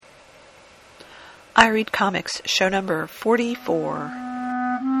I Read Comics, show number 44.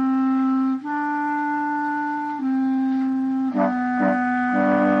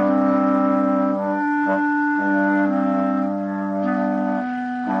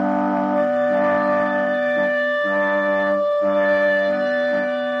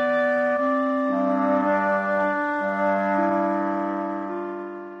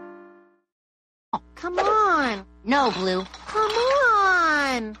 Come on. No, Blue. Come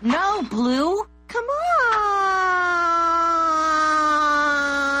on. No, Blue. Come on.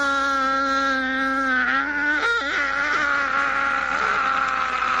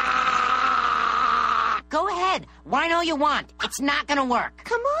 Go ahead. Whine all you want. It's not gonna work.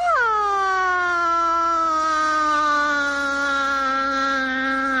 Come on.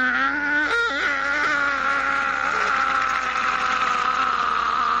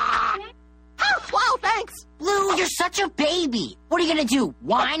 Whoa, thanks. Blue, you're such a baby. What are you gonna do?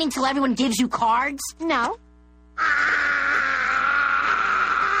 Whine until everyone gives you cards? No.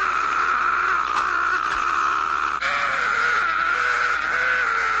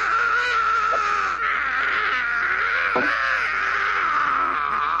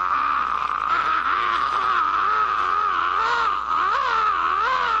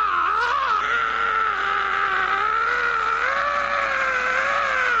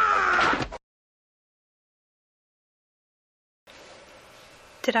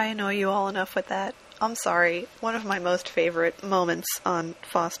 Did I annoy you all enough with that? I'm sorry. One of my most favorite moments on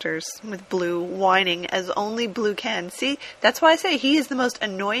Foster's with Blue whining as only Blue can. See, that's why I say he is the most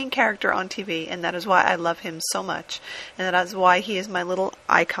annoying character on TV, and that is why I love him so much. And that is why he is my little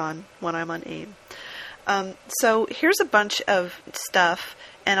icon when I'm on AIM. So here's a bunch of stuff,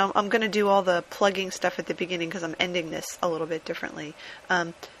 and I'm going to do all the plugging stuff at the beginning because I'm ending this a little bit differently.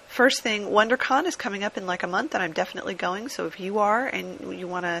 First thing, WonderCon is coming up in like a month, and I'm definitely going. So if you are and you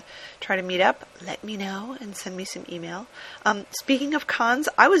want to try to meet up, let me know and send me some email. Speaking of cons,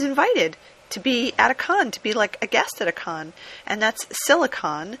 I was invited to be at a con, to be like a guest at a con, and that's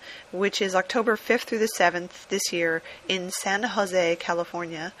Silicon, which is October 5th through the 7th this year in San Jose,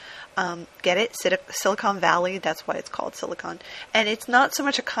 California. Get it? Silicon Valley, that's why it's called Silicon. And it's not so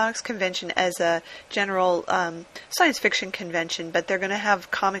much a comics convention as a general science fiction convention, but they're going to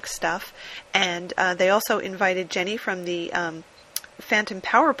have comic stuff. And they also invited Jenny from the Phantom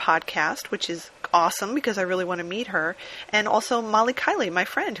Power podcast, which is awesome because I really want to meet her, and also Molly Kiley, my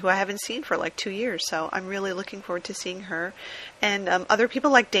friend, who I haven't seen for like 2 years, so I'm really looking forward to seeing her, and other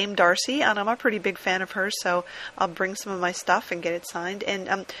people like Dame Darcy, and I'm a pretty big fan of hers, so I'll bring some of my stuff and get it signed,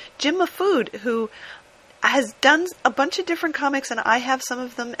 and Jim Mafood, who has done a bunch of different comics, and I have some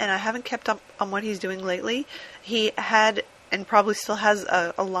of them, and I haven't kept up on what he's doing lately. He had, and probably still has,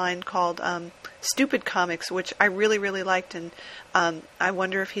 a line called Stupid Comics, which I really, really liked, and I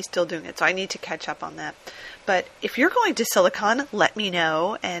wonder if he's still doing it, so I need to catch up on that. But if you're going to Silicon, let me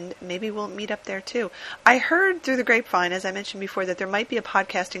know, and maybe we'll meet up there too. I heard through the grapevine, as I mentioned before, that there might be a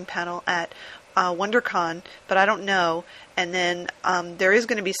podcasting panel at WonderCon, but I don't know. And then there is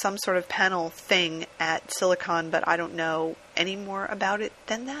going to be some sort of panel thing at Silicon, but I don't know any more about it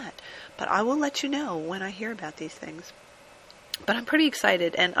than that. But I will let you know when I hear about these things. But I'm pretty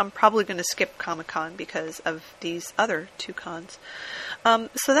excited, and I'm probably going to skip Comic-Con because of these other two cons.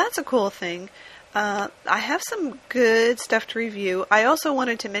 So that's a cool thing. I have some good stuff to review. I also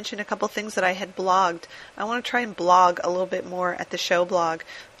wanted to mention a couple things that I had blogged. I want to try and blog a little bit more at the show blog.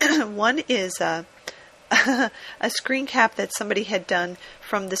 One is a screen cap that somebody had done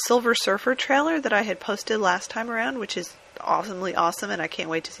from the Silver Surfer trailer that I had posted last time around, which is awesomely awesome, and I can't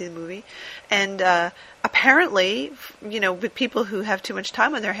wait to see the movie. And apparently, with people who have too much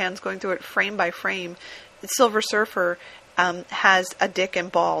time on their hands going through it frame by frame, Silver Surfer has a dick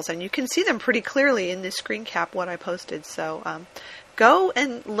and balls, and you can see them pretty clearly in this screen cap, what I posted. So go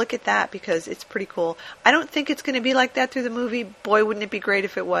and look at that because it's pretty cool. I don't think it's going to be like that through the movie. Boy, wouldn't it be great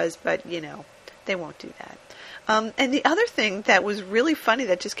if it was, but, they won't do that. And the other thing that was really funny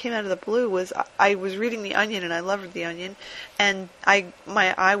that just came out of the blue was I was reading The Onion, and I loved The Onion, and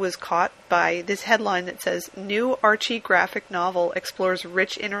my eye was caught by this headline that says, "New Archie graphic novel explores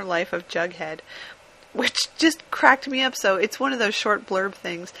rich inner life of Jughead," which just cracked me up. So it's one of those short blurb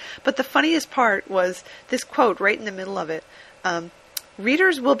things. But the funniest part was this quote right in the middle of it.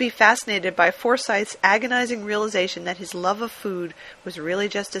 Readers will be fascinated by Forsyth's agonizing realization that his love of food was really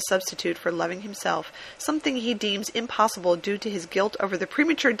just a substitute for loving himself, something he deems impossible due to his guilt over the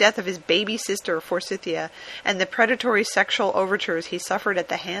premature death of his baby sister, Forsythia, and the predatory sexual overtures he suffered at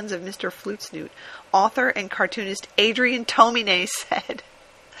the hands of Mr. Flutesnoot, author and cartoonist Adrian Tomine said.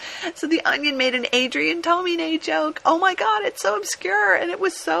 So The Onion made an Adrian Tomine joke. Oh my God, it's so obscure, and it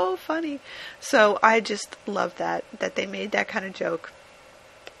was so funny. So I just love that they made that kind of joke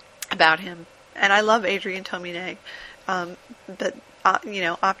about him. And I love Adrian Tomine. But,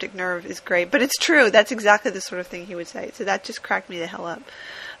 optic nerve is great. But it's true. That's exactly the sort of thing he would say. So that just cracked me the hell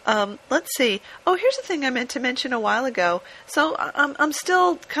up. Let's see. Oh, here's the thing I meant to mention a while ago. So I'm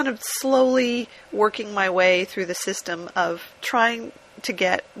still kind of slowly working my way through the system of trying to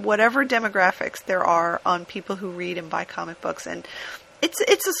get whatever demographics there are on people who read and buy comic books. And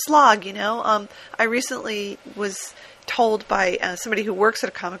it's a slog, I recently was told by somebody who works at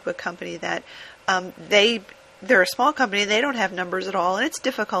a comic book company that they're a small company and they don't have numbers at all, and it's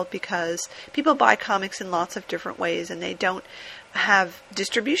difficult because people buy comics in lots of different ways and they don't have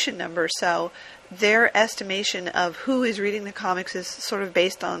distribution numbers. So their estimation of who is reading the comics is sort of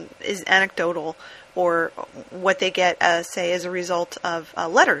is anecdotal, or what they get, say, as a result of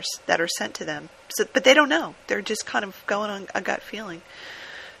letters that are sent to them. But they don't know. They're just kind of going on a gut feeling.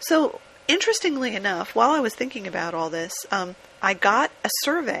 So interestingly enough, while I was thinking about all this, I got a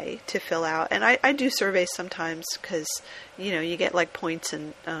survey to fill out, and I do surveys sometimes because, you get like points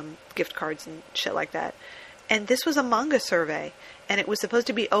and gift cards and shit like that. And this was a manga survey, and it was supposed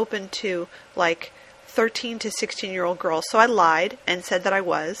to be open to like 13 to 16-year-old girls. So I lied and said that I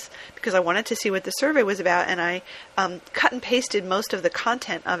was, because I wanted to see what the survey was about, and I cut and pasted most of the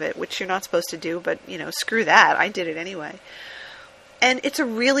content of it, which you're not supposed to do, but, screw that. I did it anyway. And it's a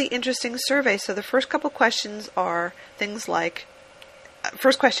really interesting survey. So the first couple questions are things like,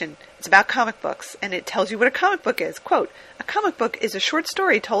 first question, it's about comic books, and it tells you what a comic book is. Quote, a comic book is a short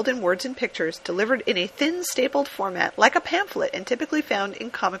story told in words and pictures, delivered in a thin, stapled format, like a pamphlet, and typically found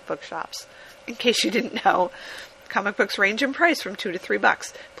in comic book shops. In case you didn't know, comic books range in price from $2 to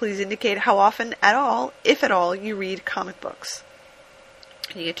 $3. Please indicate how often at all, if at all, you read comic books.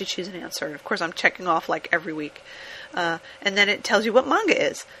 And you get to choose an answer. Of course, I'm checking off like every week. And then it tells you what manga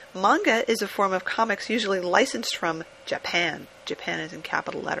is. Manga is a form of comics usually licensed from Japan. Japan is in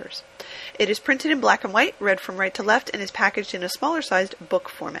capital letters. It is printed in black and white, read from right to left, and is packaged in a smaller-sized book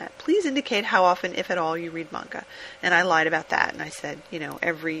format. Please indicate how often, if at all, you read manga. And I lied about that, and I said,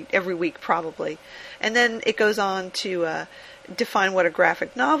 every week probably. And then it goes on to define what a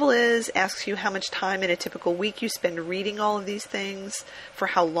graphic novel is, asks you how much time in a typical week you spend reading all of these things, for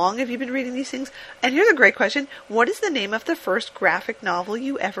how long have you been reading these things, and here's a great question, what is the name of the first graphic novel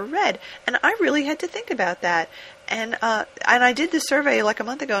you ever read? And I really had to think about that, and I did the survey like a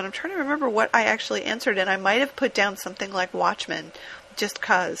month ago, and I'm trying to remember what I actually answered, and I might have put down something like Watchmen, just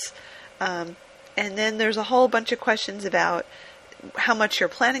 'cause. And then there's a whole bunch of questions about how much you're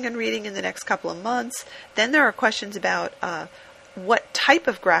planning on reading in the next couple of months. Then there are questions about what type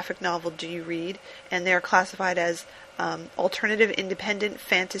of graphic novel do you read, and they're classified as alternative, independent,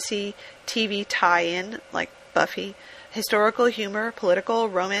 fantasy, TV tie-in, like Buffy, historical, humor, political,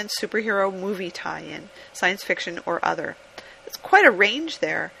 romance, superhero, movie tie-in, science fiction, or other. It's quite a range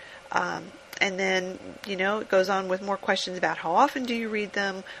there. And then, it goes on with more questions about how often do you read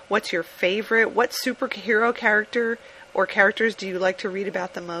them, what's your favorite, what superhero character or characters do you like to read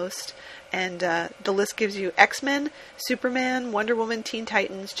about the most? And the list gives you X-Men, Superman, Wonder Woman, Teen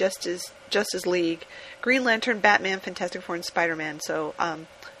Titans, Justice League, Green Lantern, Batman, Fantastic Four, and Spider-Man. So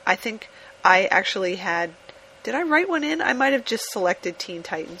I think I actually had... Did I write one in? I might have just selected Teen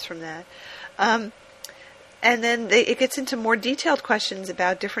Titans from that. And then it gets into more detailed questions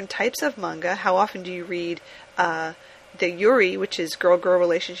about different types of manga. How often do you read the Yuri, which is girl-girl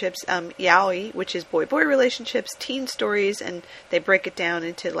relationships, Yaoi, which is boy-boy relationships, teen stories, and they break it down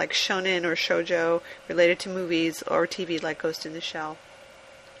into like shonen or shoujo related to movies or TV like Ghost in the Shell,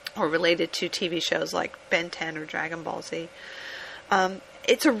 or related to TV shows like Ben 10 or Dragon Ball Z.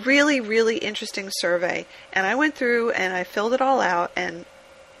 It's a really, really interesting survey, and I went through and I filled it all out, and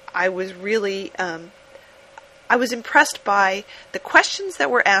I was really... I was impressed by the questions that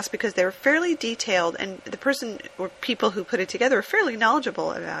were asked because they were fairly detailed, and the person or people who put it together are fairly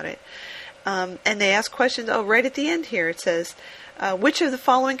knowledgeable about it. And they asked questions, right at the end here, it says, which of the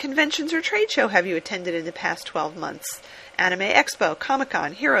following conventions or trade show have you attended in the past 12 months? Anime Expo,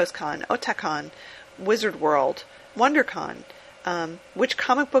 Comic-Con, Heroes Con, Otakon, Wizard World, WonderCon. Which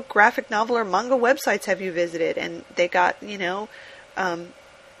comic book, graphic novel, or manga websites have you visited? And they got,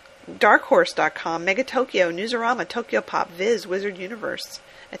 DarkHorse.com, Megatokyo, Newsarama, Tokyo Pop, Viz, Wizard Universe,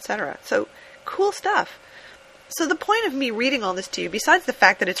 etc. So, cool stuff. So the point of me reading all this to you, besides the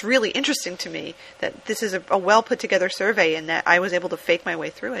fact that it's really interesting to me that this is a well put together survey and that I was able to fake my way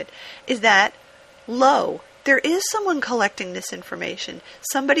through it, is that, lo, there is someone collecting this information.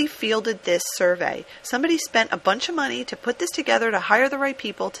 Somebody fielded this survey. Somebody spent a bunch of money to put this together, to hire the right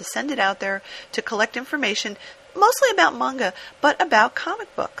people, to send it out there, to collect information, mostly about manga, but about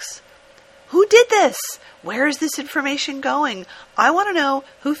comic books. Who did this? Where is this information going? I want to know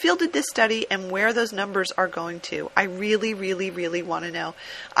who fielded this study and where those numbers are going to. I really, really, really want to know.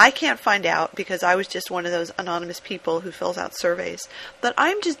 I can't find out because I was just one of those anonymous people who fills out surveys. But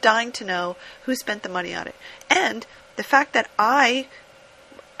I'm just dying to know who spent the money on it. And the fact that I,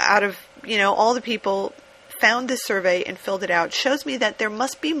 out of, all the people, found this survey and filled it out shows me that there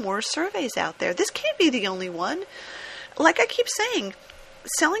must be more surveys out there. This can't be the only one. Like I keep saying,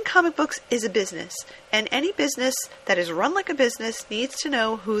 selling comic books is a business, and any business that is run like a business needs to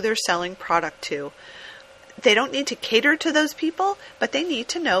know who they're selling product to. They don't need to cater to those people, but they need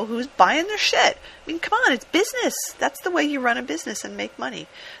to know who's buying their shit. I mean, come on, it's business. That's the way you run a business and make money.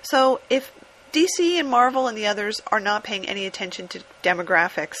 So if DC and Marvel and the others are not paying any attention to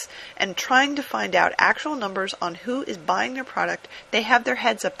demographics and trying to find out actual numbers on who is buying their product, they have their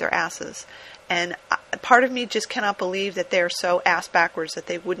heads up their asses. And part of me just cannot believe that they're so ass backwards that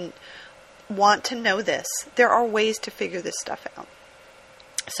they wouldn't want to know this. There are ways to figure this stuff out.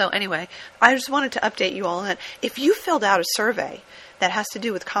 So anyway, I just wanted to update you all on that. If you filled out a survey that has to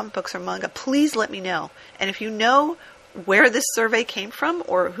do with comic books or manga, please let me know. And if you know where this survey came from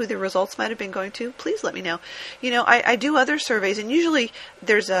or who the results might have been going to, please let me know. I do other surveys, and usually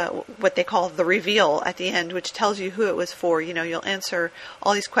there's what they call the reveal at the end, which tells you who it was for. You'll answer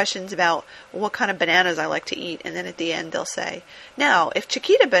all these questions about what kind of bananas I like to eat, and then at the end they'll say, now, if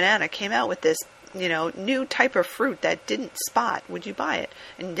Chiquita Banana came out with this new type of fruit that didn't spot, would you buy it?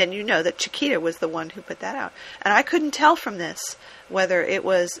 And then you know that Chiquita was the one who put that out. And I couldn't tell from this whether it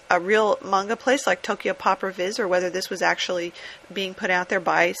was a real manga place like Tokyo Pop or Viz, or whether this was actually being put out there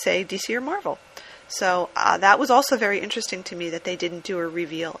by, say, DC or Marvel. So that was also very interesting to me that they didn't do a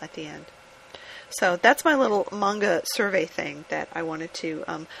reveal at the end. So that's my little manga survey thing that I wanted to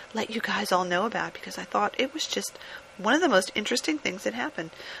let you guys all know about, because I thought it was just one of the most interesting things that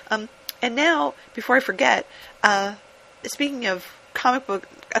happened. And now, before I forget, speaking of comics,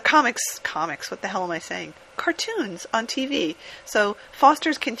 what the hell am I saying? Cartoons on TV. So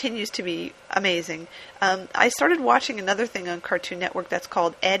Foster's continues to be amazing. I started watching another thing on Cartoon Network that's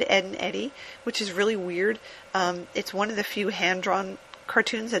called Ed, Edd and Eddy, which is really weird. It's one of the few hand-drawn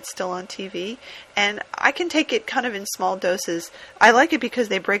cartoons that's still on TV, and I can take it kind of in small doses. I like it because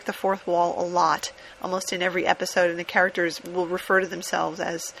they break the fourth wall a lot, almost in every episode, and the characters will refer to themselves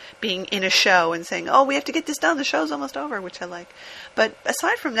as being in a show and saying, oh, we have to get this done, the show's almost over, which I like. But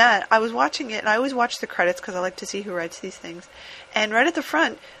aside from that, I was watching it, and I always watch the credits because I like to see who writes these things. And right at the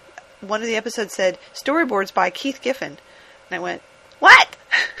front, one of the episodes said, storyboards by Keith Giffen. And I went, what?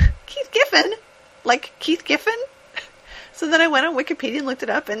 Keith Giffen? Like Keith Giffen? So then I went on Wikipedia and looked it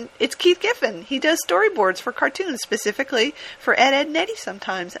up, and it's Keith Giffen. He does storyboards for cartoons, specifically for Ed, Edd and Eddy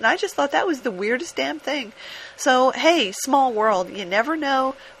sometimes. And I just thought that was the weirdest damn thing. So, hey, small world. You never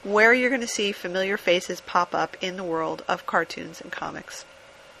know where you're going to see familiar faces pop up in the world of cartoons and comics.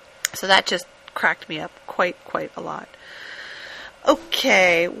 So that just cracked me up quite a lot.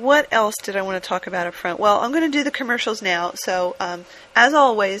 Okay, what else did I want to talk about up front? Well, I'm going to do the commercials now. So, as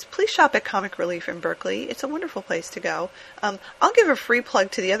always, please shop at Comic Relief in Berkeley. It's a wonderful place to go. I'll give a free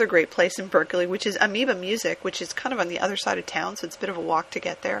plug to the other great place in Berkeley, which is Amoeba Music, which is kind of on the other side of town, so it's a bit of a walk to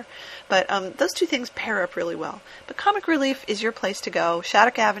get there. But those two things pair up really well. But Comic Relief is your place to go.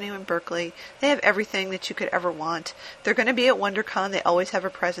 Shattuck Avenue in Berkeley. They have everything that you could ever want. They're going to be at WonderCon. They always have a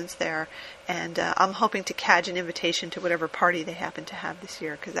presence there. And I'm hoping to catch an invitation to whatever party they happen to have this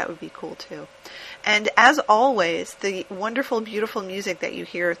year, because that would be cool too. And as always, the wonderful, beautiful music that you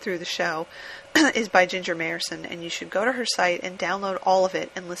hear through the show is by Ginger Mayerson, and you should go to her site and download all of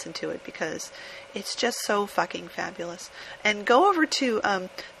it and listen to it, because it's just so fucking fabulous. And go over to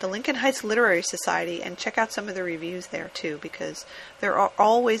the Lincoln Heights Literary Society and check out some of the reviews there too, because there are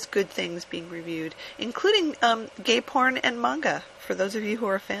always good things being reviewed, including gay porn and manga, for those of you who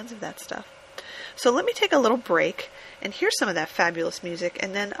are fans of that stuff. So let me take a little break and hear some of that fabulous music,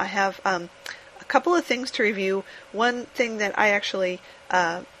 and then I have a couple of things to review. One thing that I actually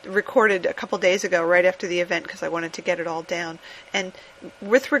recorded a couple days ago right after the event because I wanted to get it all down. And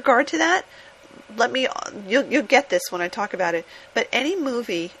with regard to that, you'll get this when I talk about it, but any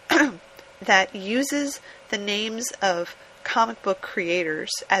movie that uses the names of comic book creators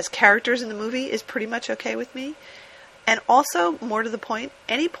as characters in the movie is pretty much okay with me. And also, more to the point,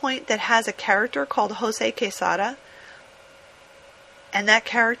 any point that has a character called Jose Quesada, and that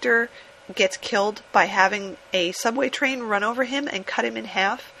character gets killed by having a subway train run over him and cut him in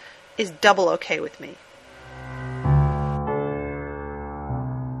half, is double okay with me.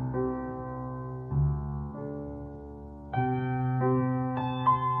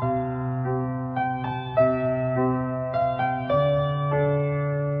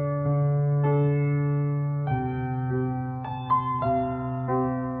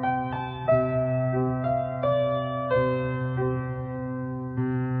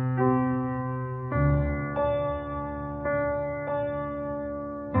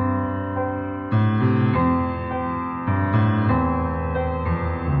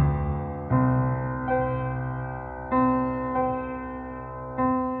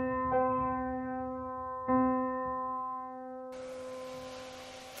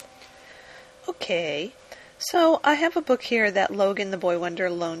 Okay, so I have a book here that Logan the Boy Wonder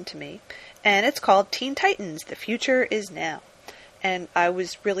loaned to me, and it's called Teen Titans, The Future Is Now. And I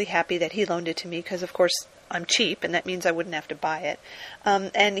was really happy that he loaned it to me because, of course, I'm cheap, and that means I wouldn't have to buy it.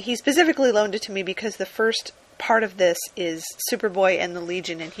 And he specifically loaned it to me because the first part of this is Superboy and the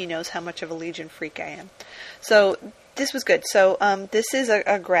Legion, and he knows how much of a Legion freak I am. So this was good. So this is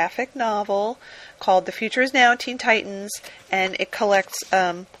a graphic novel called The Future Is Now, Teen Titans, and it collects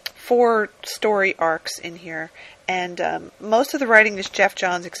 4 story arcs in here. And most of the writing is Jeff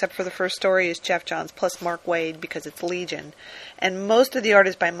Johns, except for the first story is Jeff Johns plus Mark Waid because it's Legion. And most of the art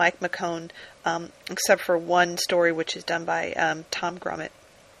is by Mike McKone, except for one story which is done by Tom Grummett.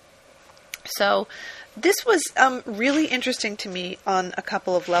 So this was really interesting to me on a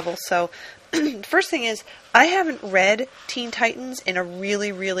couple of levels. So first thing is, I haven't read Teen Titans in a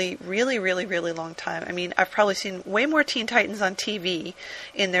really long time. I mean, I've probably seen way more Teen Titans on TV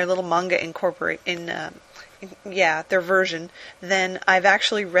in their little manga their version, than I've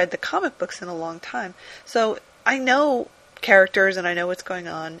actually read the comic books in a long time. So I know characters and I know what's going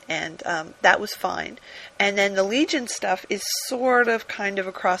on, and that was fine. And then the Legion stuff is sort of kind of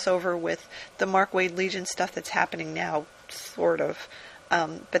a crossover with the Mark Waid Legion stuff that's happening now, sort of.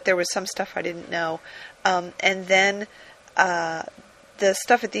 But there was some stuff I didn't know. And then the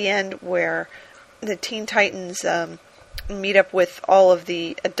stuff at the end where the Teen Titans meet up with all of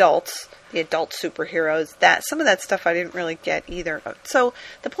the adult superheroes, that some of that stuff I didn't really get either. So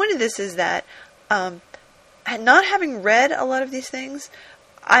the point of this is that not having read a lot of these things,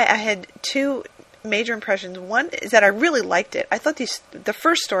 I had 2 major impressions. One is that I really liked it. I thought the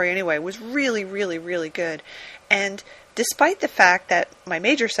first story anyway was really good. And despite the fact that my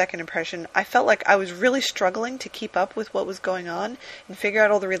major second impression, I felt like I was really struggling to keep up with what was going on and figure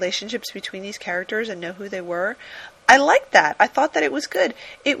out all the relationships between these characters and know who they were. I liked that. I thought that it was good.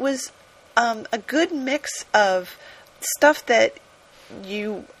 It was a good mix of stuff that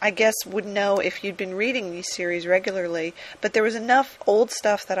you, I guess, would know if you'd been reading these series regularly, but there was enough old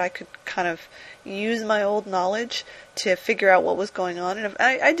stuff that I could kind of use my old knowledge to figure out what was going on. And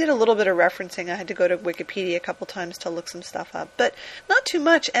I did a little bit of referencing. I had to go to Wikipedia a couple times to look some stuff up, but not too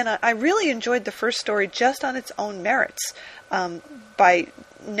much. And I really enjoyed the first story just on its own merits, by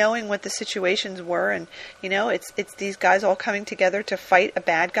knowing what the situations were. And, it's these guys all coming together to fight a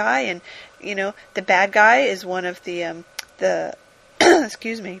bad guy. And, the bad guy is one of the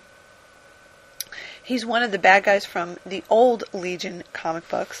excuse me. He's one of the bad guys from the old Legion comic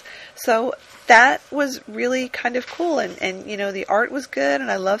books. So that was really kind of cool. And the art was good. And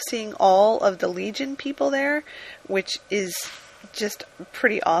I love seeing all of the Legion people there, which is just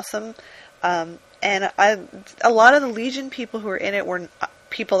pretty awesome. And a lot of the Legion people who were in it were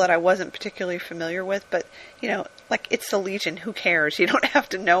people that I wasn't particularly familiar with. But, it's the Legion. Who cares? You don't have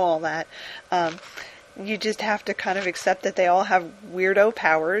to know all that. You just have to kind of accept that they all have weirdo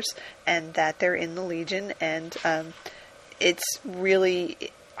powers and that they're in the Legion, and it's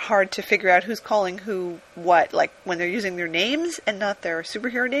really hard to figure out who's calling who what, like when they're using their names and not their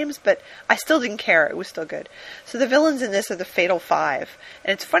superhero names, but I still didn't care. It was still good. So the villains in this are the Fatal Five,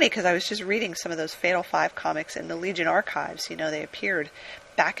 and it's funny because I was just reading some of those Fatal Five comics in the Legion archives. They appeared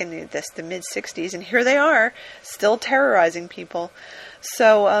back in the mid-'60s, and here they are, still terrorizing people.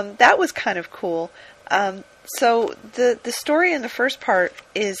 So that was kind of cool. So the story in the first part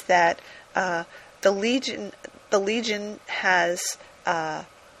is that the Legion has the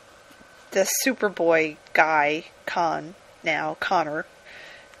Superboy guy, Connor,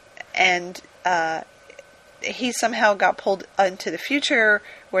 and he somehow got pulled into the future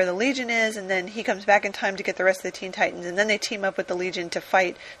where the Legion is, and then he comes back in time to get the rest of the Teen Titans, and then they team up with the Legion to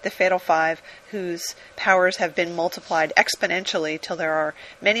fight the Fatal Five, whose powers have been multiplied exponentially till there are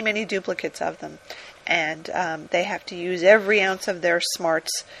many duplicates of them. And they have to use every ounce of their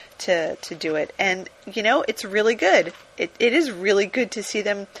smarts to do it. And, it's really good. It is really good to see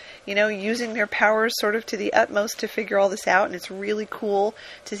them, using their powers sort of to the utmost to figure all this out. And it's really cool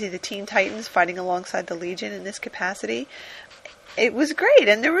to see the Teen Titans fighting alongside the Legion in this capacity. It was great.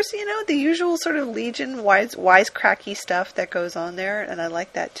 And there was, the usual sort of Legion wisecracky stuff that goes on there. And I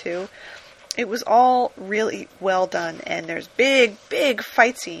like that too. It was all really well done, and there's big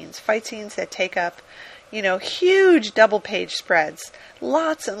fight scenes that take up, huge double-page spreads.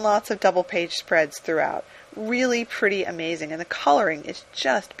 Lots and lots of double-page spreads throughout. Really pretty amazing, and the coloring is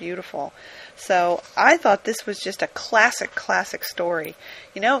just beautiful. So I thought this was just a classic story.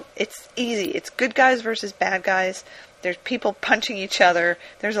 It's easy. It's good guys versus bad guys. There's people punching each other.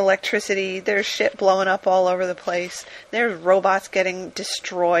 There's electricity. There's shit blowing up all over the place. There's robots getting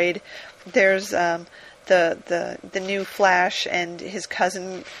destroyed. There's the new Flash and his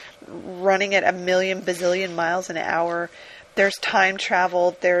cousin running at 1,000,000 bazillion miles an hour. There's time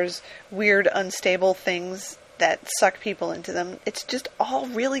travel. There's weird, unstable things that suck people into them. It's just all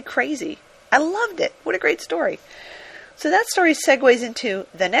really crazy. I loved it. What a great story. So that story segues into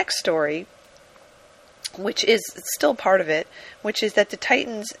the next story, which is still part of it, which is that the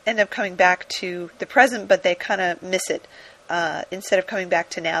Titans end up coming back to the present, but they kind of miss it. Instead of coming back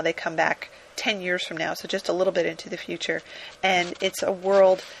to now, they come back 10 years from now, so just a little bit into the future. And it's a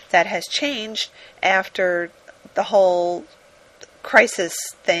world that has changed after the whole Crisis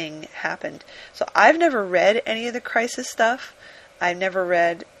thing happened. So I've never read any of the Crisis stuff. I've never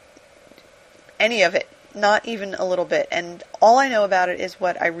read any of it, not even a little bit. And all I know about it is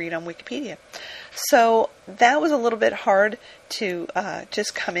what I read on Wikipedia. So that was a little bit hard to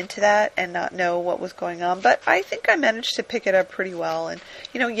just come into that and not know what was going on. But I think I managed to pick it up pretty well. And,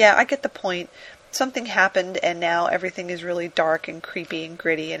 yeah, I get the point. Something happened and now everything is really dark and creepy and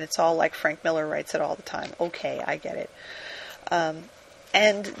gritty. And it's all like Frank Miller writes it all the time. Okay, I get it.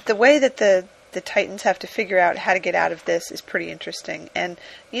 And the way that the Titans have to figure out how to get out of this is pretty interesting. And,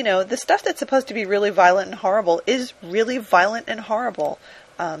 the stuff that's supposed to be really violent and horrible is really violent and horrible.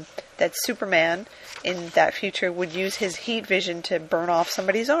 That Superman in that future would use his heat vision to burn off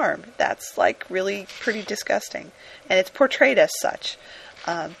somebody's arm. That's like really pretty disgusting. And it's portrayed as such.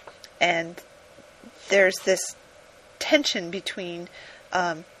 And there's this tension between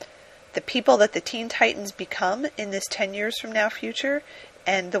the people that the Teen Titans become in this 10 years from now future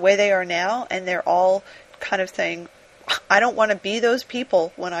and the way they are now. And they're all kind of saying, I don't want to be those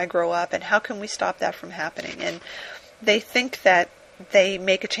people when I grow up. And how can we stop that from happening? And they think that they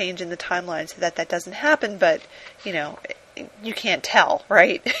make a change in the timeline so that doesn't happen, but, you can't tell,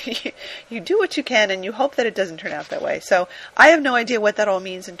 right? You do what you can and you hope that it doesn't turn out that way. So I have no idea what that all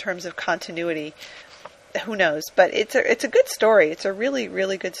means in terms of continuity. Who knows? But it's a good story. It's a really,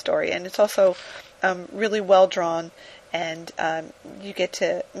 really good story. And it's also really well drawn. And you get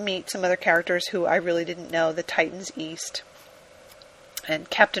to meet some other characters who I really didn't know. The Titans East. And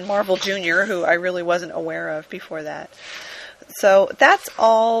Captain Marvel Jr., who I really wasn't aware of before that. So that's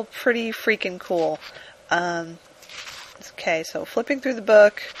all pretty freaking cool. Okay, so flipping through the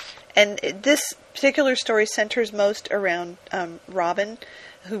book. And this particular story centers most around Robin,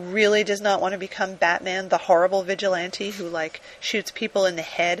 who really does not want to become Batman, the horrible vigilante who shoots people in the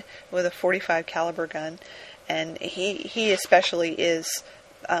head with a .45 caliber gun. And he especially is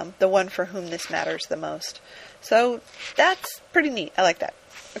the one for whom this matters the most. So that's pretty neat. I like that.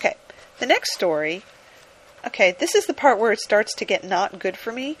 Okay, the next story. Okay, this is the part where it starts to get not good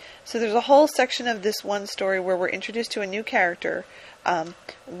for me. So there's a whole section of this one story where we're introduced to a new character,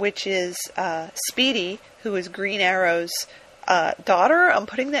 which is Speedy, who is Green Arrow's daughter. I'm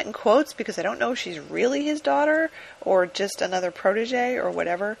putting that in quotes because I don't know if she's really his daughter or just another protege or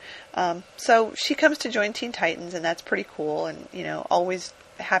whatever. So she comes to join Teen Titans, and that's pretty cool. And, always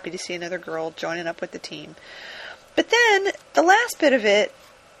happy to see another girl joining up with the team. But then the last bit of it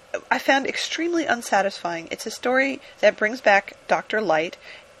I found extremely unsatisfying. It's a story that brings back Dr. Light,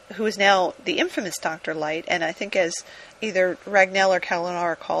 who is now the infamous Dr. Light, and I think as either Ragnell or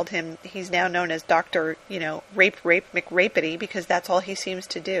Kalinar called him, he's now known as Dr. Rape McRapity, because that's all he seems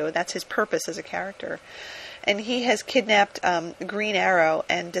to do. That's his purpose as a character. And he has kidnapped Green Arrow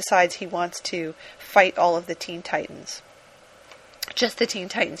and decides he wants to fight all of the Teen Titans. Just the Teen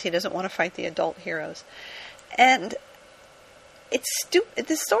Titans. He doesn't want to fight the adult heroes. And it's stupid.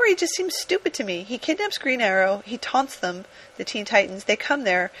 This story just seems stupid to me. He kidnaps Green Arrow. He taunts them, the Teen Titans. They come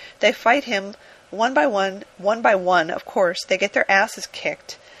there. They fight him one by one, of course. They get their asses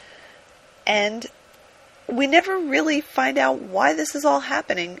kicked. And we never really find out why this is all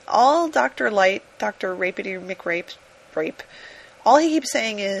happening. All Dr. Light, Dr. Rapity Rape, all he keeps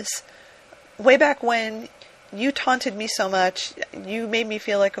saying is, way back when, you taunted me so much, you made me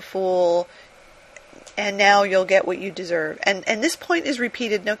feel like a fool, and now you'll get what you deserve. And this point is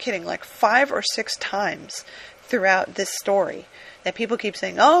repeated, no kidding, 5 or 6 times throughout this story. That people keep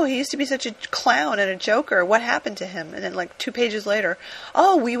saying, oh, he used to be such a clown and a joker. What happened to him? And then 2 pages later,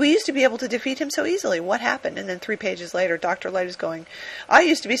 oh, we used to be able to defeat him so easily. What happened? And then 3 pages later, Dr. Light is going, I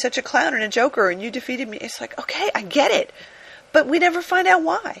used to be such a clown and a joker and you defeated me. It's okay, I get it. But we never find out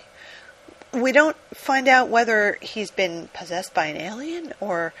why. We don't find out whether he's been possessed by an alien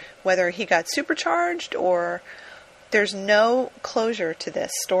or whether he got supercharged, or there's no closure to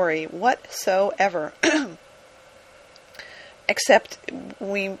this story whatsoever. Except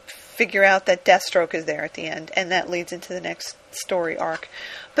we figure out that Deathstroke is there at the end, and that leads into the next story arc.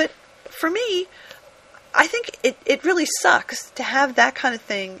 But for me, I think it really sucks to have that kind of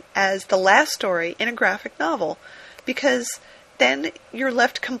thing as the last story in a graphic novel, because then you're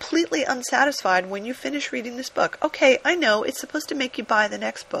left completely unsatisfied when you finish reading this book. Okay, I know it's supposed to make you buy the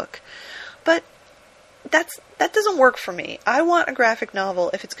next book, but that doesn't work for me. I want a graphic novel.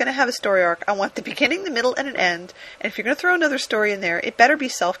 If it's going to have a story arc, I want the beginning, the middle, and an end. And if you're going to throw another story in there, it better be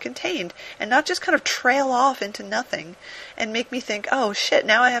self-contained and not just kind of trail off into nothing and make me think, oh shit,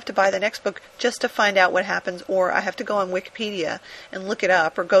 now I have to buy the next book just to find out what happens, or I have to go on Wikipedia and look it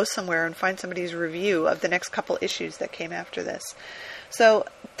up, or go somewhere and find somebody's review of the next couple issues that came after this. So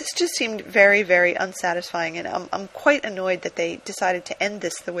this just seemed very, very unsatisfying, and I'm quite annoyed that they decided to end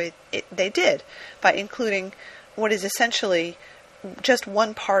this the way they did, by including what is essentially just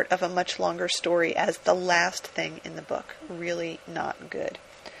one part of a much longer story as the last thing in the book. Really not good.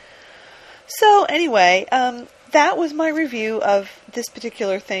 So anyway, that was my review of this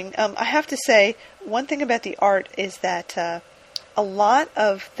particular thing. I have to say, one thing about the art is that a lot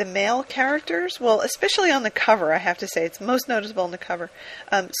of the male characters, well, especially on the cover, I have to say, it's most noticeable on the cover.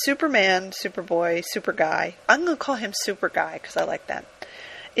 Superman, Superboy, Superguy, I'm going to call him Superguy because I like that,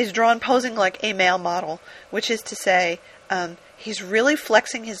 is drawn posing like a male model, which is to say, he's really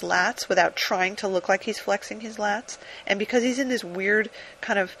flexing his lats without trying to look like he's flexing his lats. And because he's in this weird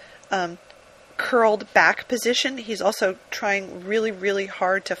kind of curled back position, he's also trying really, really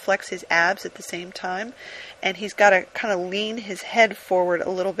hard to flex his abs at the same time. And he's got to kind of lean his head forward a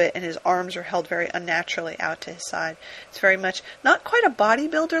little bit, and his arms are held very unnaturally out to his side. It's very much not quite a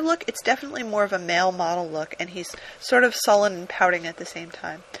bodybuilder look. It's definitely more of a male model look, and he's sort of sullen and pouting at the same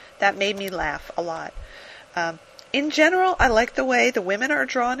time. That made me laugh a lot. In general, I like the way the women are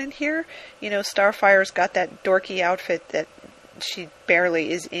drawn in here. You know, Starfire's got that dorky outfit that she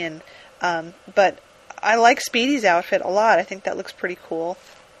barely is in. But I like Speedy's outfit a lot. I think that looks pretty cool.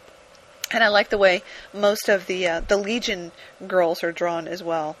 And I like the way most of the Legion girls are drawn as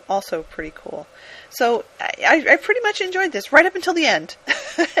well. Also pretty cool. So I pretty much enjoyed this right up until the end.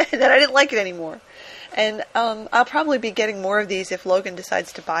 Then I didn't like it anymore. And I'll probably be getting more of these if Logan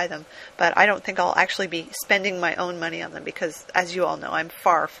decides to buy them. But I don't think I'll actually be spending my own money on them because, as you all know, I'm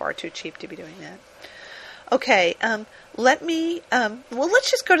far, far too cheap to be doing that. Okay, let's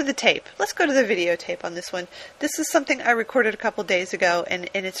just go to the tape. Let's go to the videotape on this one. This is something I recorded a couple days ago, and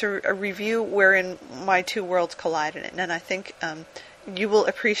it's a review wherein my two worlds collide in it. And I think you will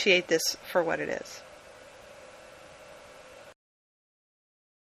appreciate this for what it is.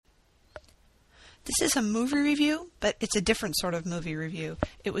 This is a movie review, but it's a different sort of movie review.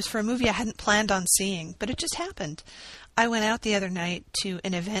 It was for a movie I hadn't planned on seeing, but it just happened. I went out the other night to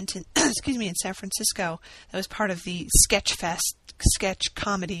an event in, in San Francisco that was part of the sketch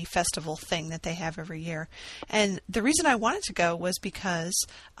comedy festival thing that they have every year. And the reason I wanted to go was because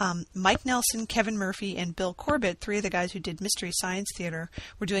Mike Nelson, Kevin Murphy, and Bill Corbett, three of the guys who did Mystery Science Theater,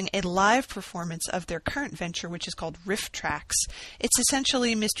 were doing a live performance of their current venture, which is called Riff Tracks. It's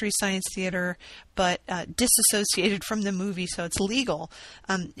essentially Mystery Science Theater, but disassociated from the movie, so it's legal.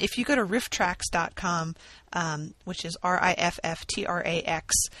 If you go to rifftrax.com, which is RIFFTRAX,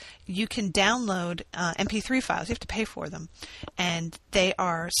 you can download MP3 files. You have to pay for them. And they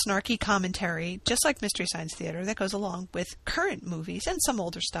are snarky commentary, just like Mystery Science Theater, that goes along with current movies and some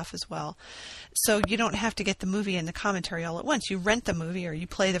older stuff as well. So you don't have to get the movie and the commentary all at once. You rent the movie or you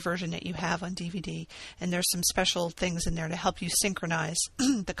play the version that you have on DVD, and there's some special things in there to help you synchronize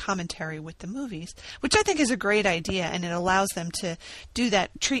the commentary with the movies, which I think is a great idea, and it allows them to do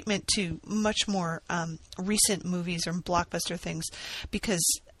that treatment to much more recent movies or blockbuster things, because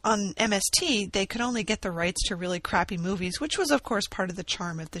on MST, they could only get the rights to really crappy movies, which was, of course, part of the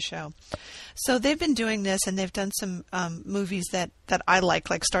charm of the show. So they've been doing this, and they've done some movies that I like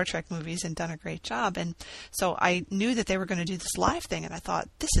Star Trek movies, and done a great job. And so I knew that they were going to do this live thing, and I thought,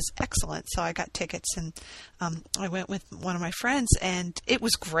 this is excellent. So I got tickets, and I went with one of my friends, and it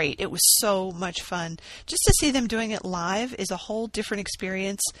was great. It was so much fun. Just to see them doing it live is a whole different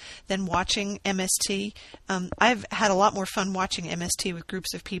experience than watching MST. I've had a lot more fun watching MST with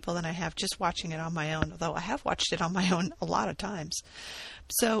groups of people than I have just watching it on my own, although I have watched it on my own a lot of times.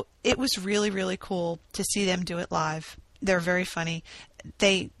 So it was really, really cool to see them do it live. They're very funny.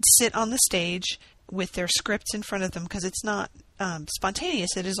 They sit on the stage with their scripts in front of them because it's not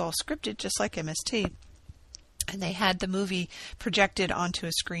spontaneous. It is all scripted, just like MST. And they had the movie projected onto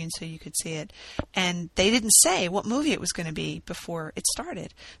a screen so you could see it. And they didn't say what movie it was going to be before it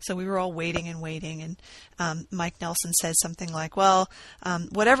started. So we were all waiting. And Mike Nelson said something like, well,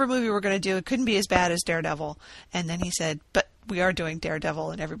 whatever movie we're going to do, it couldn't be as bad as Daredevil. And then he said, but we are doing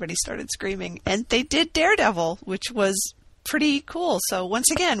Daredevil. And everybody started screaming. And they did Daredevil, which was pretty cool. So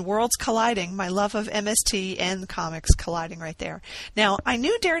once again, worlds colliding. My love of MST and the comics colliding right there. Now, I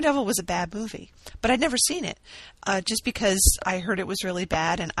knew Daredevil was a bad movie, but I'd never seen it. Just because I heard it was really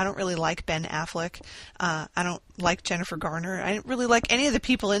bad, and I don't really like Ben Affleck. I don't like Jennifer Garner. I didn't really like any of the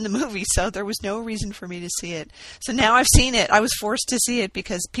people in the movie, so there was no reason for me to see it. So now I've seen it. I was forced to see it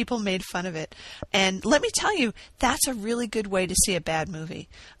because people made fun of it. And let me tell you, that's a really good way to see a bad movie,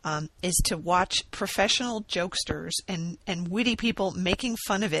 is to watch professional jokesters and witty people making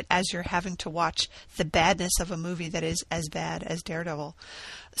fun of it as you're having to watch the badness of a movie that is as bad as Daredevil.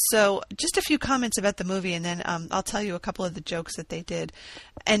 So just a few comments about the movie, and then I'll tell you a couple of the jokes that they did.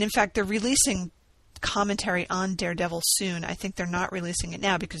 And in fact, they're releasing commentary on Daredevil soon. I think they're not releasing it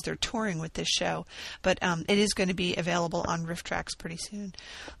now because they're touring with this show, but it is going to be available on RiffTrax pretty soon.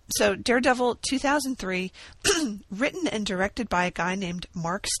 So Daredevil 2003, written and directed by a guy named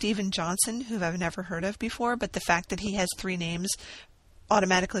Mark Steven Johnson, who I've never heard of before, but the fact that he has 3 names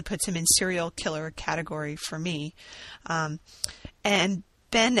automatically puts him in serial killer category for me. And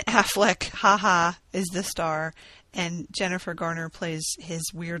Ben Affleck, haha, is the star, and Jennifer Garner plays his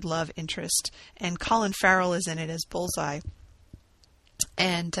weird love interest, and Colin Farrell is in it as Bullseye.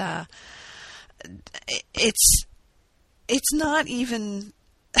 And it's not even...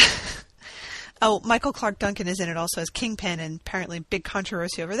 Oh, Michael Clark Duncan is in it also as Kingpin, and apparently big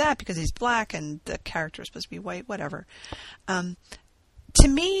controversy over that because he's black and the character is supposed to be white, whatever. To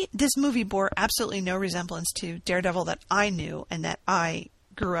me, this movie bore absolutely no resemblance to Daredevil that I knew and that I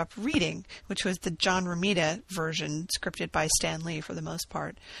grew up reading, which was the John Romita version, scripted by Stan Lee for the most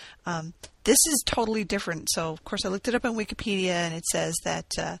part. This is totally different. So, of course, I looked it up on Wikipedia, and it says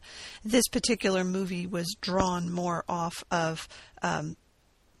that this particular movie was drawn more off of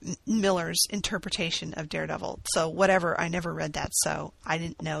Miller's interpretation of Daredevil. So whatever, I never read that, so I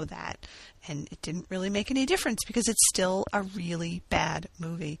didn't know that. And it didn't really make any difference because it's still a really bad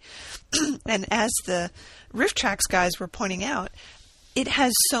movie. And as the RiffTrax guys were pointing out, it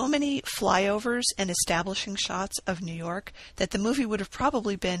has so many flyovers and establishing shots of New York that the movie would have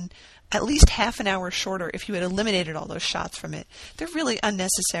probably been at least half an hour shorter if you had eliminated all those shots from it. They're really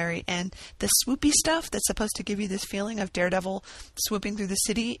unnecessary, and the swoopy stuff that's supposed to give you this feeling of Daredevil swooping through the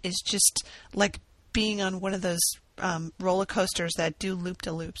city is just like being on one of those roller coasters that do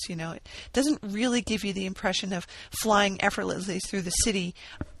loop-de-loops, you know. It doesn't really give you the impression of flying effortlessly through the city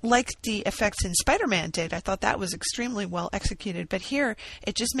like the effects in Spider-Man did. I thought that was extremely well executed, but here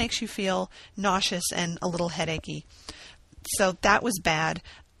it just makes you feel nauseous and a little headachy. So that was bad.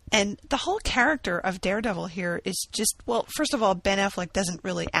 And the whole character of Daredevil here is just, well, first of all, Ben Affleck doesn't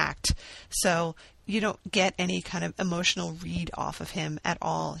really act, so you don't get any kind of emotional read off of him at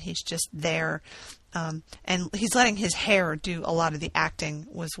all. He's just there. And he's letting his hair do a lot of the acting,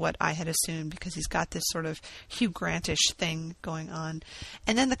 was what I had assumed, because he's got this sort of Hugh Grantish thing going on.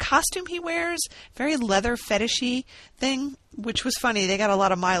 And then the costume he wears, very leather fetishy thing, which was funny. They got a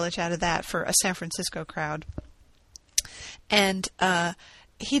lot of mileage out of that for a San Francisco crowd. And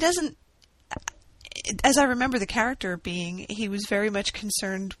he doesn't, as I remember the character being, he was very much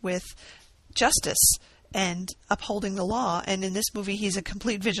concerned with justice and upholding the law, and in this movie he's a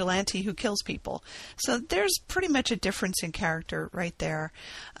complete vigilante who kills people. So there's pretty much a difference in character right there.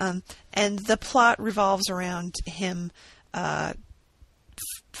 And the plot revolves around him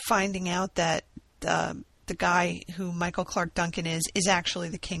finding out that the guy who Michael Clark Duncan is actually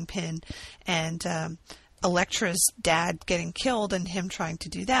the Kingpin, and Elektra's dad getting killed and him trying to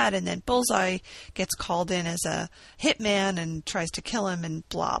do that, and then Bullseye gets called in as a hitman and tries to kill him, and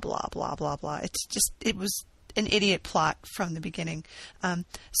blah, blah, blah, blah, blah. It was an idiot plot from the beginning.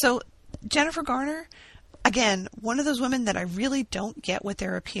 So Jennifer Garner, again, one of those women that I really don't get what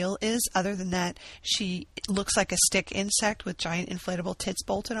their appeal is, other than that she looks like a stick insect with giant inflatable tits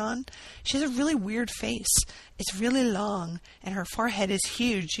bolted on. She has a really weird face. It's really long, and her forehead is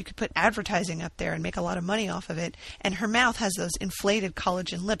huge. You could put advertising up there and make a lot of money off of it. And her mouth has those inflated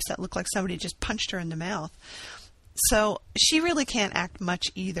collagen lips that look like somebody just punched her in the mouth. So she really can't act much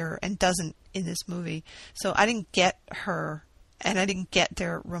either, and doesn't in this movie. So I didn't get her, and I didn't get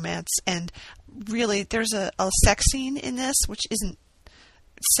their romance. And really, there's a sex scene in this, which isn't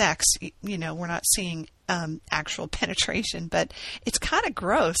sex. You know, we're not seeing actual penetration, but it's kind of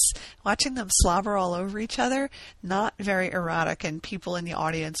gross. Watching them slobber all over each other, not very erotic, and people in the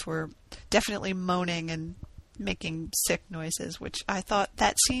audience were definitely moaning and making sick noises, which I thought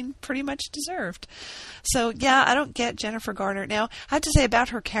that scene pretty much deserved. So, yeah, I don't get Jennifer Garner. Now, I have to say about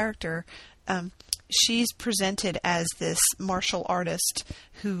her character, she's presented as this martial artist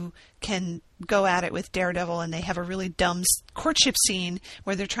who can go at it with Daredevil, and they have a really dumb courtship scene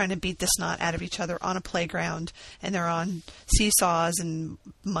where they're trying to beat the snot out of each other on a playground, and they're on seesaws and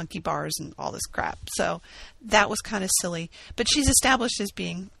monkey bars and all this crap. So that was kind of silly. But she's established as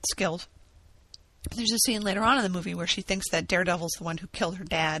being skilled. There's a scene later on in the movie where she thinks that Daredevil's the one who killed her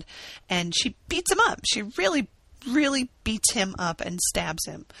dad, and she beats him up. She really, really beats him up and stabs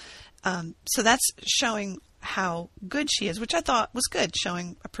him. So that's showing how good she is, which I thought was good,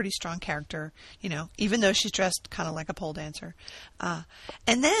 showing a pretty strong character, even though she's dressed kind of like a pole dancer.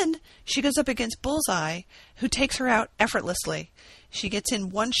 And then she goes up against Bullseye, who takes her out effortlessly. She gets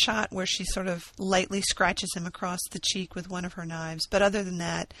in one shot where she sort of lightly scratches him across the cheek with one of her knives. But other than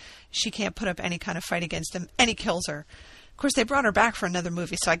that, she can't put up any kind of fight against him, and he kills her. Of course, they brought her back for another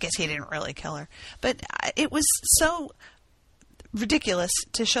movie, so I guess he didn't really kill her. But it was so ridiculous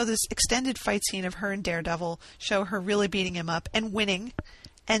to show this extended fight scene of her and Daredevil, show her really beating him up and winning,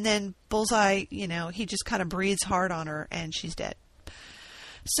 and then Bullseye, he just kind of breathes hard on her and she's dead.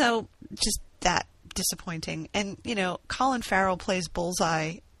 So just that disappointing. And Colin Farrell plays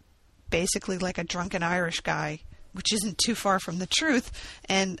Bullseye basically like a drunken Irish guy, which isn't too far from the truth,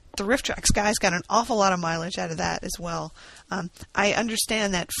 and the Riff Tracks guys got an awful lot of mileage out of that as well. I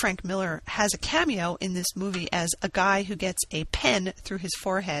understand that Frank Miller has a cameo in this movie as a guy who gets a pen through his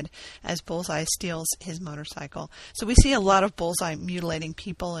forehead as Bullseye steals his motorcycle. So we see a lot of Bullseye mutilating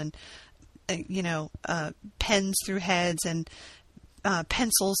people, and pens through heads and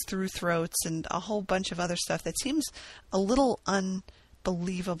pencils through throats and a whole bunch of other stuff that seems a little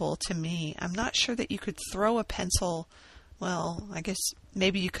unbelievable to me. I'm not sure that you could throw a pencil. Well, I guess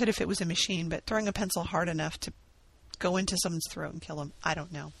maybe you could if it was a machine, but throwing a pencil hard enough to go into someone's throat and kill them, I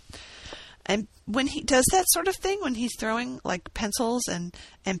don't know. And when he does that sort of thing, when he's throwing like pencils and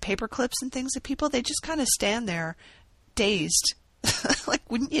paper clips and things at people, they just kind of stand there dazed. Like,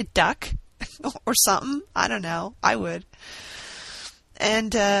 wouldn't you duck or something? I don't know. I would.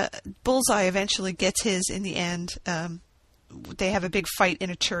 And Bullseye eventually gets his in the end. They have a big fight in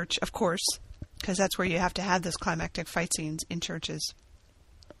a church, of course, because that's where you have to have those climactic fight scenes in churches.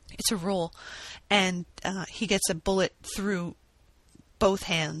 It's a rule. And he gets a bullet through both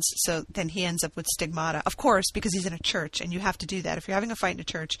hands, so then he ends up with stigmata. Of course, because he's in a church, and you have to do that. If you're having a fight in a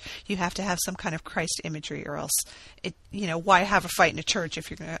church, you have to have some kind of Christ imagery, or else, why have a fight in a church if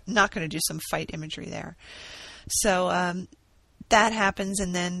you're not going to do some fight imagery there? So that happens,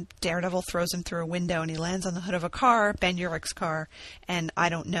 and then Daredevil throws him through a window, and he lands on the hood of a car, Ben Urich's car, and I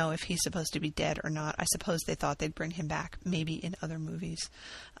don't know if he's supposed to be dead or not. I suppose they thought they'd bring him back, maybe in other movies.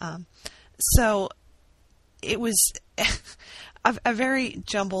 So it was a very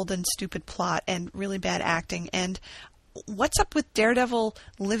jumbled and stupid plot and really bad acting. And what's up with Daredevil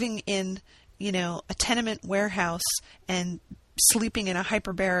living in, a tenement warehouse and sleeping in a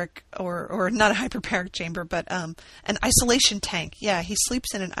hyperbaric, or not a hyperbaric chamber, but an isolation tank. Yeah, he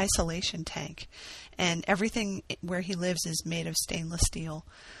sleeps in an isolation tank, and everything where he lives is made of stainless steel.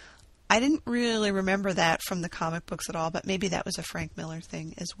 I didn't really remember that from the comic books at all, but maybe that was a Frank Miller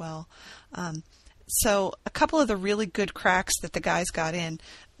thing as well. So a couple of the really good cracks that the guys got in,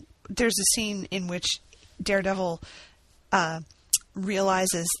 there's a scene in which Daredevil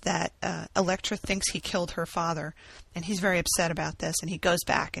realizes that Elektra thinks he killed her father, and he's very upset about this, and he goes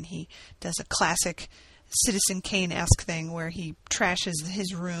back and he does a classic Citizen Kane-esque thing where he trashes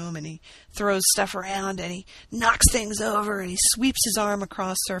his room and he throws stuff around and he knocks things over and he sweeps his arm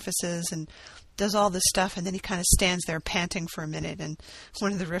across surfaces and does all this stuff, and then he kind of stands there panting for a minute, and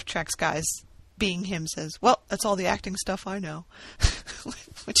one of the Riff Tracks guys, being him, says, "Well, that's all the acting stuff I know,"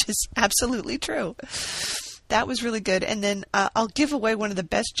 which is absolutely true. That was really good. And then I'll give away one of the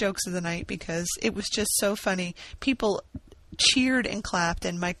best jokes of the night because it was just so funny. People cheered and clapped,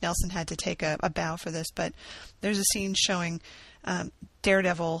 and Mike Nelson had to take a bow for this. But there's a scene showing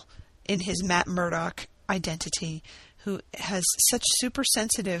Daredevil in his Matt Murdock identity, who has such super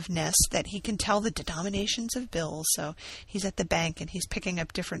sensitiveness that he can tell the denominations of bills. So he's at the bank and he's picking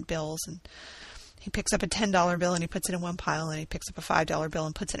up different bills, and he picks up a $10 bill and he puts it in one pile, and he picks up a $5 bill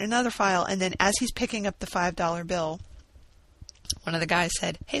and puts it in another file. And then as he's picking up the $5 bill, one of the guys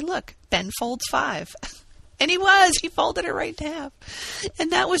said, "Hey, look, Ben folds 5." And he folded it right in half.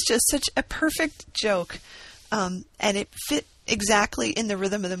 And that was just such a perfect joke. And it fit exactly in the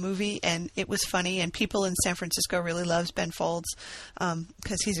rhythm of the movie, and it was funny, and people in San Francisco really loves Ben Folds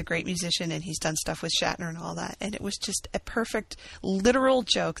because he's a great musician and he's done stuff with Shatner and all that, and it was just a perfect literal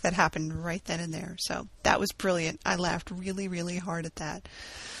joke that happened right then and there. So that was brilliant. I laughed really, really hard at that.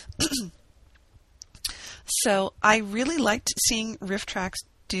 So I really liked seeing Riff Tracks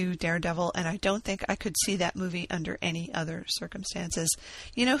do Daredevil, and I don't think I could see that movie under any other circumstances.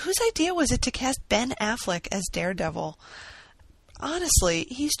 You know, whose idea was it to cast Ben Affleck as Daredevil? Honestly,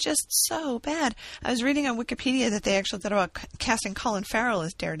 he's just so bad. I was reading on Wikipedia that they actually thought about casting Colin Farrell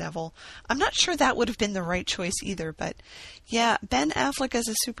as Daredevil. I'm not sure that would have been the right choice either, but yeah, Ben Affleck as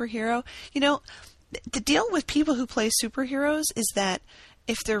a superhero. You know, the deal with people who play superheroes is that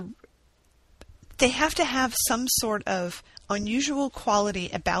if they have to have some sort of unusual quality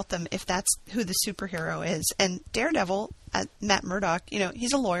about them if that's who the superhero is. And Daredevil, Matt Murdock, you know,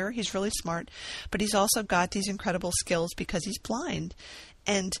 he's a lawyer, he's really smart, but he's also got these incredible skills because he's blind.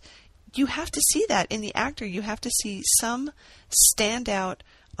 And you have to see that in the actor. You have to see some standout,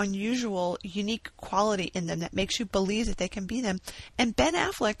 unusual, unique quality in them that makes you believe that they can be them. And Ben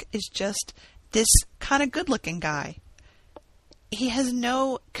Affleck is just this kind of good-looking guy. He has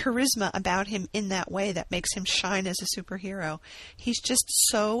no charisma about him in that way that makes him shine as a superhero. He's just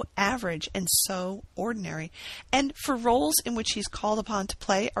so average and so ordinary. And for roles in which he's called upon to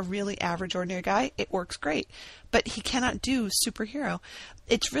play a really average, ordinary guy, it works great. But he cannot do superhero.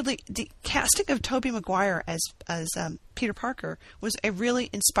 It's really, the casting of Tobey Maguire as Peter Parker was a really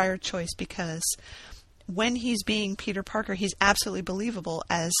inspired choice, because when he's being Peter Parker, he's absolutely believable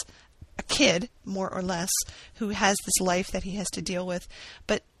as a kid, more or less, who has this life that he has to deal with.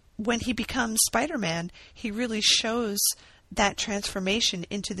 But when he becomes Spider-Man, he really shows that transformation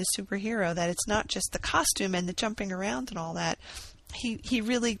into the superhero, that it's not just the costume and the jumping around and all that. He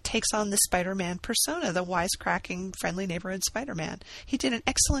really takes on the Spider-Man persona, the wisecracking, friendly neighborhood Spider-Man. He did an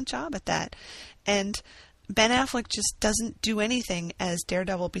excellent job at that. And Ben Affleck just doesn't do anything as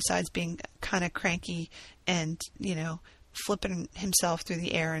Daredevil besides being kind of cranky and, you know, flipping himself through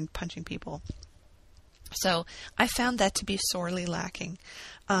the air and punching people. So I found that to be sorely lacking.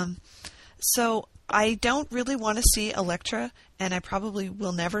 So I don't really want to see Elektra, and I probably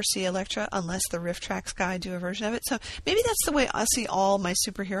will never see Elektra unless the Riff Tracks guy do a version of it. So maybe that's the way I'll see all my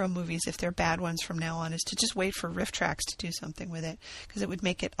superhero movies, if they're bad ones from now on, is to just wait for Riff Tracks to do something with it, because it would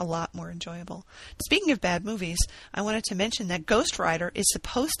make it a lot more enjoyable. Speaking of bad movies, I wanted to mention that Ghost Rider is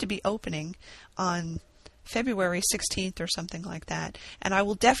supposed to be opening on February 16th or something like that. And I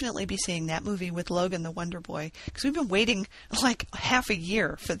will definitely be seeing that movie with Logan the Wonder Boy, because we've been waiting like half a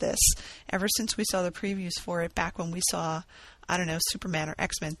year for this, ever since we saw the previews for it back when we saw, I don't know, Superman or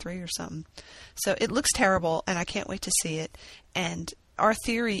X-Men 3 or something. So it looks terrible, and I can't wait to see it. And our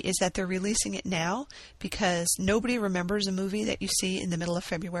theory is that they're releasing it now because nobody remembers a movie that you see in the middle of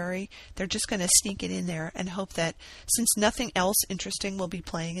February. They're just going to sneak it in there and hope that, since nothing else interesting will be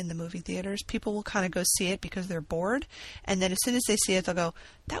playing in the movie theaters, people will kind of go see it because they're bored. And then as soon as they see it, they'll go,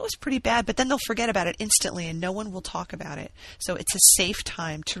 that was pretty bad. But then they'll forget about it instantly and no one will talk about it. So it's a safe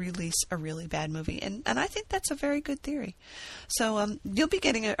time to release a really bad movie. And I think that's a very good theory. So you'll be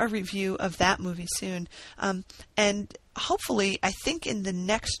getting a review of that movie soon. And hopefully, I think in the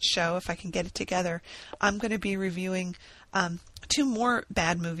next show, if I can get it together, I'm going to be reviewing two more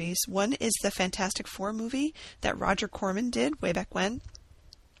bad movies. One is the Fantastic Four movie that Roger Corman did way back when.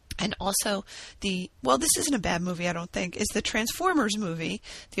 And also this isn't a bad movie, I don't think, is the Transformers movie,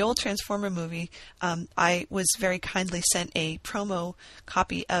 the old Transformer movie. I was very kindly sent a promo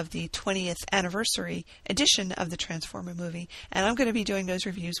copy of the 20th anniversary edition of the Transformer movie, and I'm going to be doing those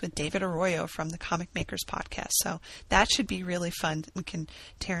reviews with David Arroyo from the Comic Makers podcast, so that should be really fun. We can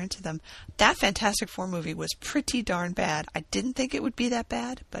tear into them. That Fantastic Four movie was pretty darn bad. I didn't think it would be that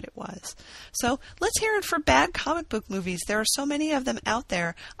bad, but it was. So let's hear it for bad comic book movies. There are so many of them out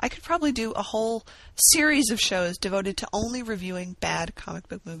there. I could probably do a whole series of shows devoted to only reviewing bad comic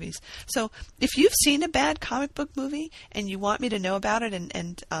book movies. So if you've seen a bad comic book movie and you want me to know about it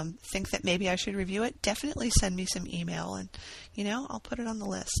and think that maybe I should review it, definitely send me some email and, I'll put it on the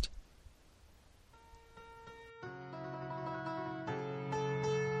list.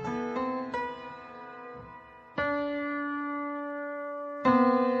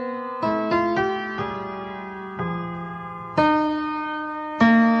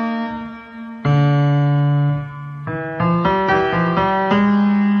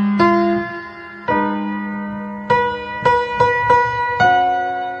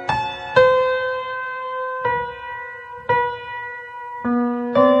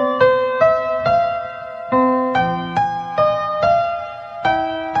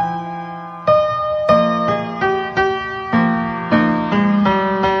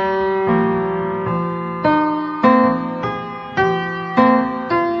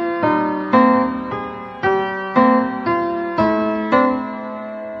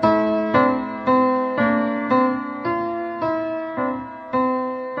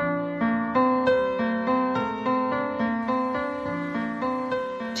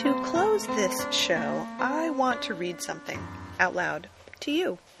 To close this show, I want to read something out loud to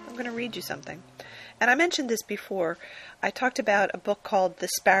you. I'm going to read you something. And I mentioned this before. I talked about a book called The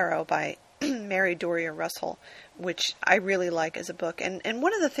Sparrow by Mary Doria Russell, which I really like as a book. And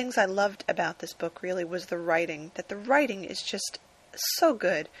one of the things I loved about this book really was the writing, that the writing is just so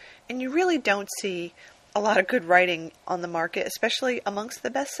good. And you really don't see a lot of good writing on the market, especially amongst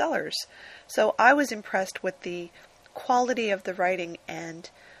the bestsellers. So I was impressed with the quality of the writing and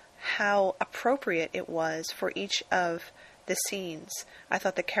how appropriate it was for each of the scenes. I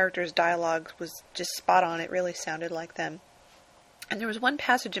thought the characters' dialogue was just spot on. It really sounded like them. And there was one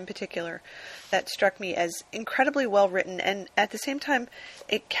passage in particular that struck me as incredibly well written, and at the same time,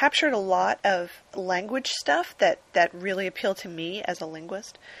 it captured a lot of language stuff that really appealed to me as a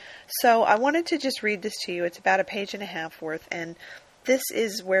linguist. So I wanted to just read this to you. It's about a page and a half worth, and this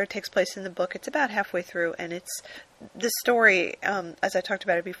is where it takes place in the book. It's about halfway through, and it's the story, as I talked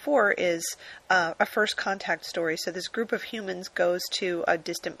about it before, is a first contact story. So this group of humans goes to a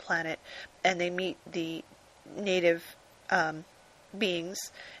distant planet, and they meet the native beings,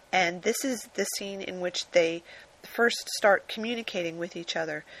 and this is the scene in which they first start communicating with each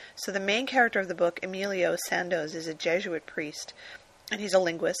other. So the main character of the book, Emilio Sandoz, is a Jesuit priest, and he's a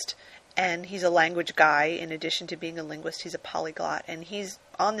linguist, and he's a language guy. In addition to being a linguist, he's a polyglot, and he's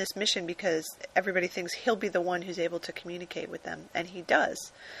on this mission because everybody thinks he'll be the one who's able to communicate with them, and he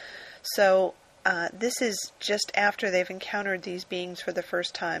does. So this is just after they've encountered these beings for the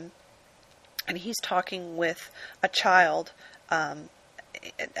first time, and he's talking with a child,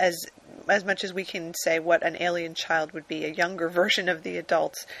 as much as we can say what an alien child would be, a younger version of the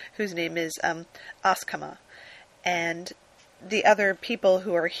adults, whose name is Askama. And the other people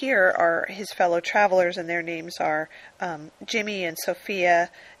who are here are his fellow travelers, and their names are Jimmy and Sophia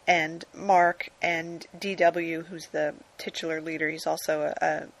and Mark and D.W., who's the titular leader. He's also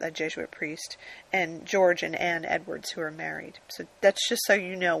a Jesuit priest, and George and Anne Edwards, who are married. So that's just so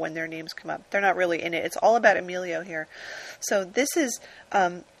you know when their names come up. They're not really in it. It's all about Emilio here. So this is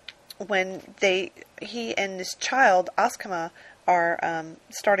when he and this child, Askama, are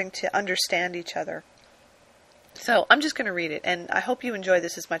starting to understand each other. So I'm just going to read it, and I hope you enjoy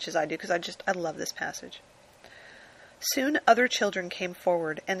this as much as I do, because I love this passage. Soon other children came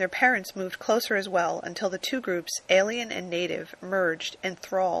forward, and their parents moved closer as well, until the two groups, alien and native, merged,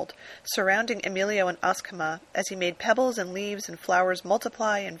 enthralled, surrounding Emilio and Askama as he made pebbles and leaves and flowers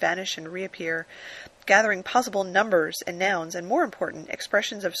multiply and vanish and reappear, gathering possible numbers and nouns, and more important,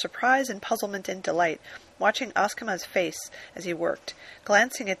 expressions of surprise and puzzlement and delight, watching Askama's face as he worked,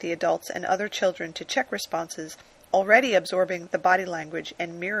 glancing at the adults and other children to check responses, already absorbing the body language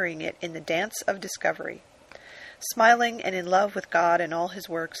and mirroring it in the dance of discovery. Smiling and in love with God and all his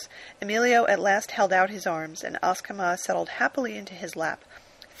works, Emilio at last held out his arms, and Askama settled happily into his lap,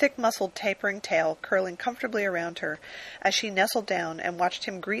 thick-muscled tapering tail curling comfortably around her, as she nestled down and watched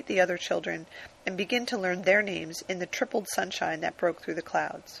him greet the other children and begin to learn their names in the tripled sunshine that broke through the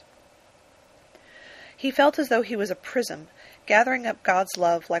clouds. He felt as though he was a prism, gathering up God's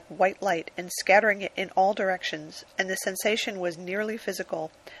love like white light and scattering it in all directions, and the sensation was nearly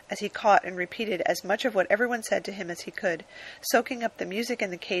physical, as he caught and repeated as much of what everyone said to him as he could, soaking up the music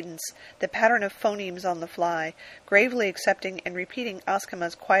and the cadence, the pattern of phonemes on the fly, gravely accepting and repeating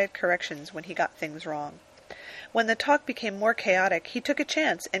Askama's quiet corrections when he got things wrong. When the talk became more chaotic, he took a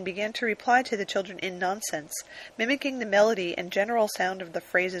chance and began to reply to the children in nonsense, mimicking the melody and general sound of the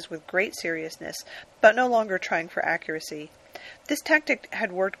phrases with great seriousness, but no longer trying for accuracy. This tactic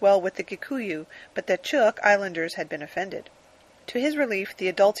had worked well with the Kikuyu, but the Chuk Islanders had been offended. To his relief, the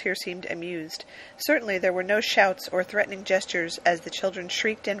adults here seemed amused. Certainly there were no shouts or threatening gestures as the children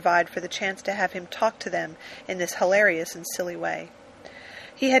shrieked and vied for the chance to have him talk to them in this hilarious and silly way.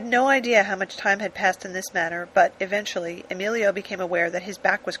 He had no idea how much time had passed in this manner, but eventually Emilio became aware that his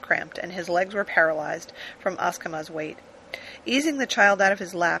back was cramped and his legs were paralyzed from Askama's weight. Easing the child out of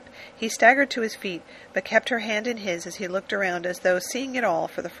his lap, he staggered to his feet, but kept her hand in his as he looked around as though seeing it all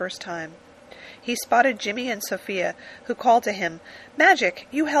for the first time. He spotted Jimmy and Sophia, who called to him, "Magic!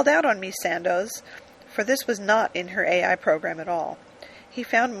 You held out on me, Sandoz!" For this was not in her AI program at all. He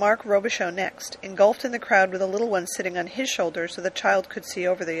found Mark Robichaud next, engulfed in the crowd with a little one sitting on his shoulder so the child could see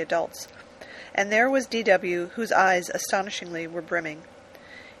over the adults. And there was D.W., whose eyes, astonishingly, were brimming.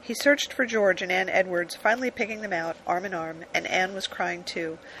 He searched for George and Anne Edwards, finally picking them out, arm in arm, and Anne was crying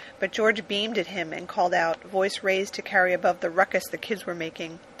too. But George beamed at him and called out, voice raised to carry above the ruckus the kids were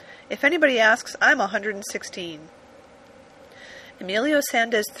making, "If anybody asks, I'm 116. Emilio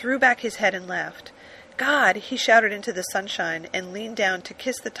Sandoz threw back his head and laughed. God! He shouted into the sunshine and leaned down to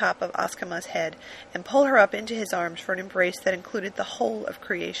kiss the top of Askama's head and pull her up into his arms for an embrace that included the whole of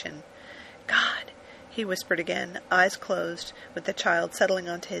creation. God! He whispered again, eyes closed, with the child settling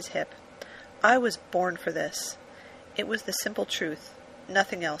onto his hip. I was born for this. It was the simple truth.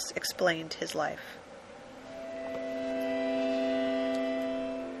 Nothing else explained his life.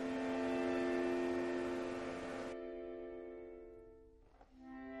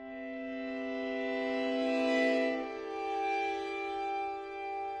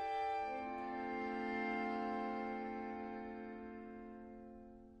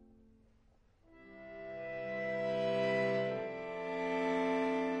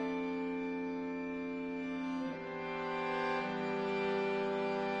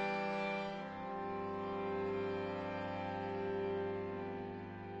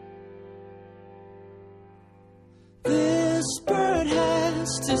 This bird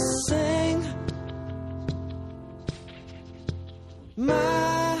has to sing.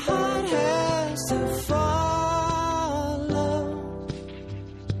 My heart has to follow.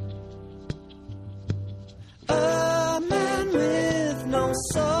 A man with no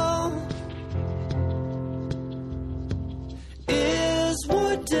soul is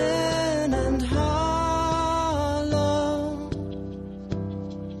wooden and hollow.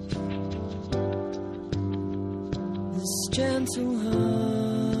 This gentle hum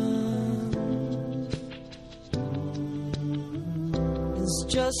has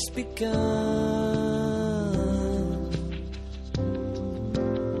just begun.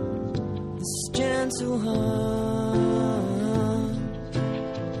 This gentle hum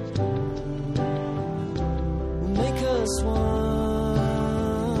will make us one.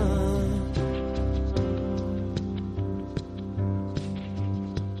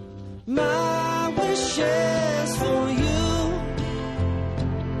 My wishes for you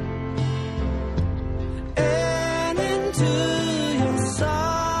and into your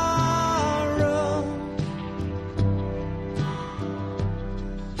sorrow,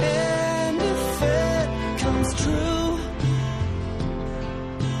 and if it comes true,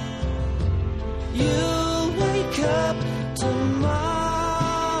 you'll wake up tomorrow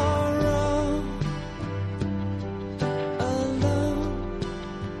alone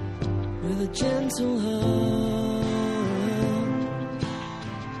with a gentle hum.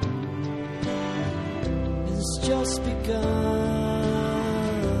 It's just begun.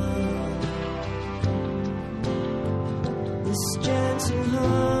 This gentle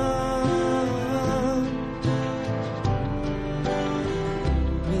hum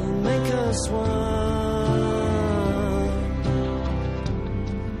will make us one.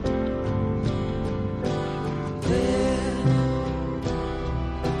 There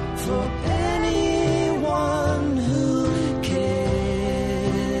for anyone who cares.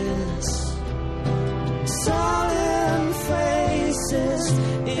 Solemn faces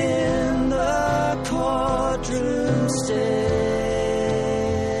in the courtroom stare.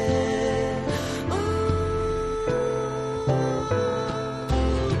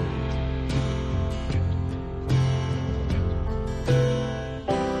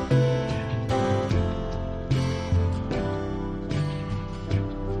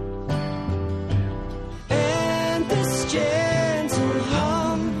 And this gentle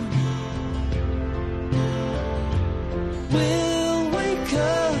hum will wake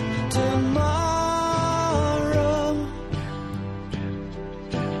up tomorrow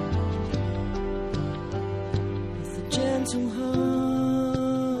with a gentle hum.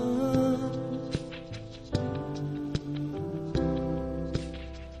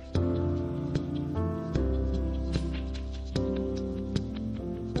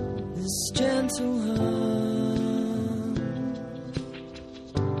 This gentle hum